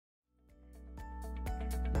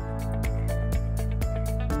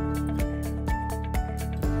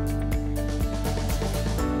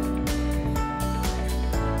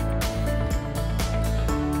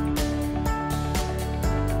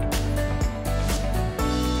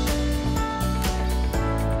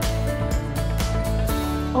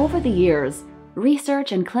Over the years,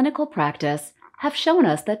 research and clinical practice have shown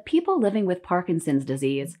us that people living with Parkinson's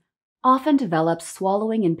disease often develop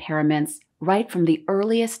swallowing impairments right from the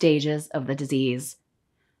earliest stages of the disease.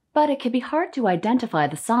 But it can be hard to identify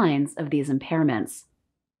the signs of these impairments.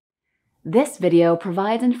 This video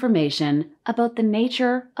provides information about the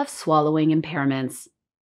nature of swallowing impairments.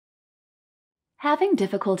 Having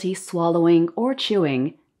difficulty swallowing or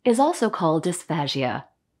chewing is also called dysphagia.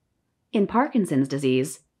 In Parkinson's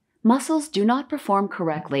disease, muscles do not perform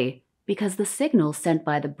correctly because the signals sent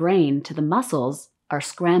by the brain to the muscles are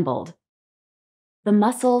scrambled. The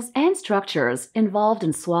muscles and structures involved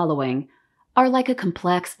in swallowing are like a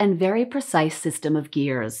complex and very precise system of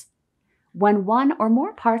gears. When one or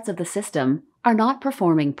more parts of the system are not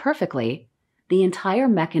performing perfectly, the entire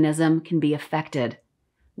mechanism can be affected,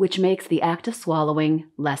 which makes the act of swallowing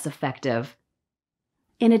less effective.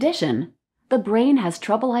 In addition, the brain has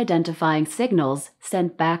trouble identifying signals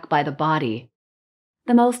sent back by the body.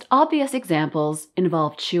 The most obvious examples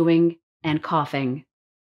involve chewing and coughing.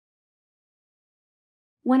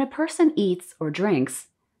 When a person eats or drinks,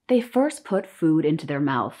 they first put food into their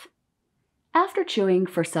mouth. After chewing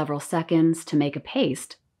for several seconds to make a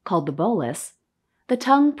paste, called the bolus, the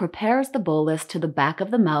tongue prepares the bolus to the back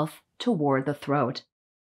of the mouth toward the throat.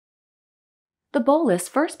 The bolus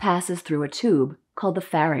first passes through a tube called the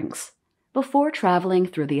pharynx before traveling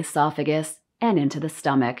through the esophagus and into the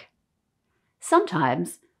stomach.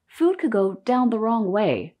 Sometimes, food could go down the wrong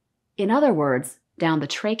way, in other words, down the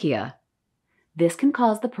trachea. This can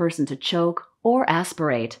cause the person to choke or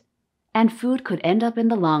aspirate, and food could end up in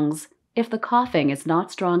the lungs if the coughing is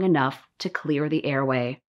not strong enough to clear the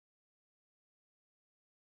airway.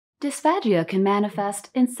 Dysphagia can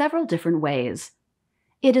manifest in several different ways.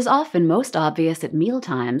 It is often most obvious at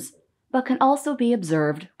mealtimes, but can also be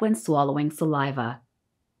observed when swallowing saliva.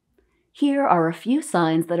 Here are a few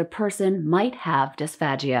signs that a person might have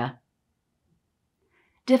dysphagia.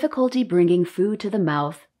 Difficulty bringing food to the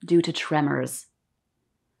mouth due to tremors.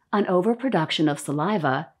 An overproduction of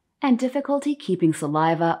saliva and difficulty keeping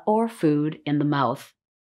saliva or food in the mouth.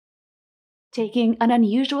 Taking an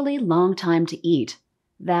unusually long time to eat,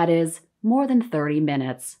 that is, more than 30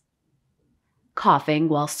 minutes. Coughing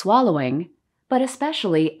while swallowing, but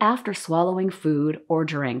especially after swallowing food or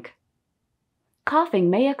drink. Coughing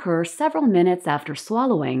may occur several minutes after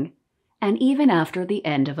swallowing and even after the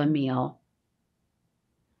end of a meal.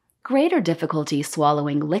 Greater difficulty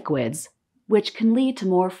swallowing liquids, which can lead to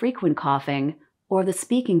more frequent coughing or the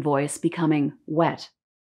speaking voice becoming wet.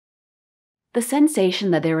 The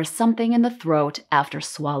sensation that there is something in the throat after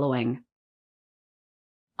swallowing.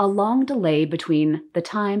 A long delay between the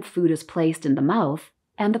time food is placed in the mouth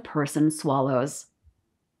and the person swallows.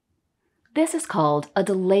 This is called a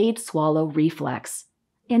delayed swallow reflex.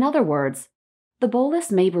 In other words, the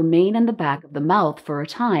bolus may remain in the back of the mouth for a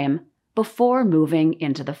time before moving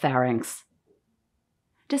into the pharynx.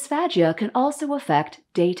 Dysphagia can also affect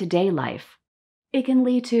day-to-day life. It can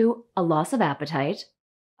lead to a loss of appetite,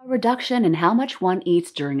 a reduction in how much one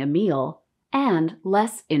eats during a meal, and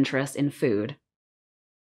less interest in food.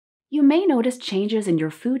 You may notice changes in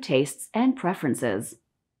your food tastes and preferences.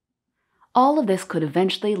 All of this could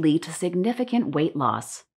eventually lead to significant weight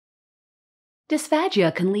loss.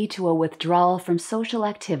 Dysphagia can lead to a withdrawal from social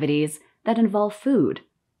activities that involve food,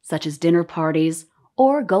 such as dinner parties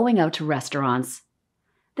or going out to restaurants.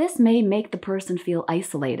 This may make the person feel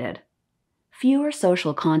isolated. Fewer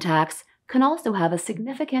social contacts can also have a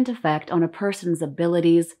significant effect on a person's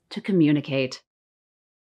abilities to communicate.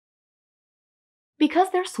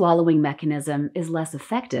 Because their swallowing mechanism is less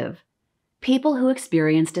effective, people who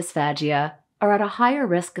experience dysphagia are at a higher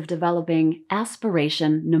risk of developing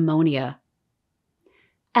aspiration pneumonia.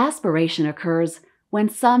 Aspiration occurs when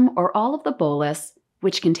some or all of the bolus,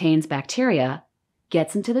 which contains bacteria,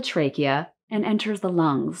 gets into the trachea and enters the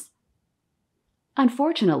lungs.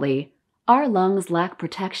 Unfortunately, our lungs lack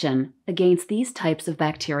protection against these types of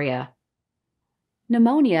bacteria.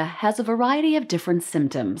 Pneumonia has a variety of different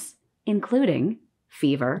symptoms, including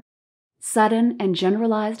fever, sudden and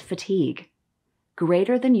generalized fatigue,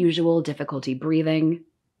 greater than usual difficulty breathing,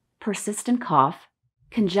 persistent cough,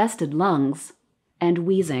 congested lungs, and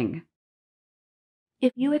wheezing.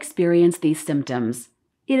 If you experience these symptoms,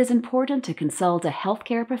 it is important to consult a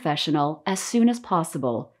healthcare professional as soon as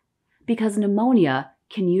possible because pneumonia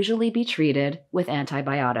can usually be treated with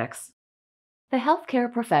antibiotics. The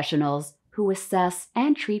healthcare professionals who assess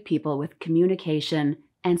and treat people with communication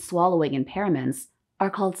and swallowing impairments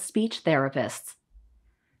are called speech therapists.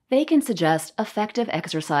 They can suggest effective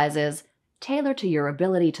exercises tailored to your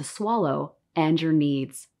ability to swallow and your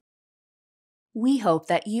needs. We hope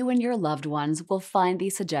that you and your loved ones will find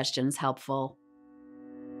these suggestions helpful.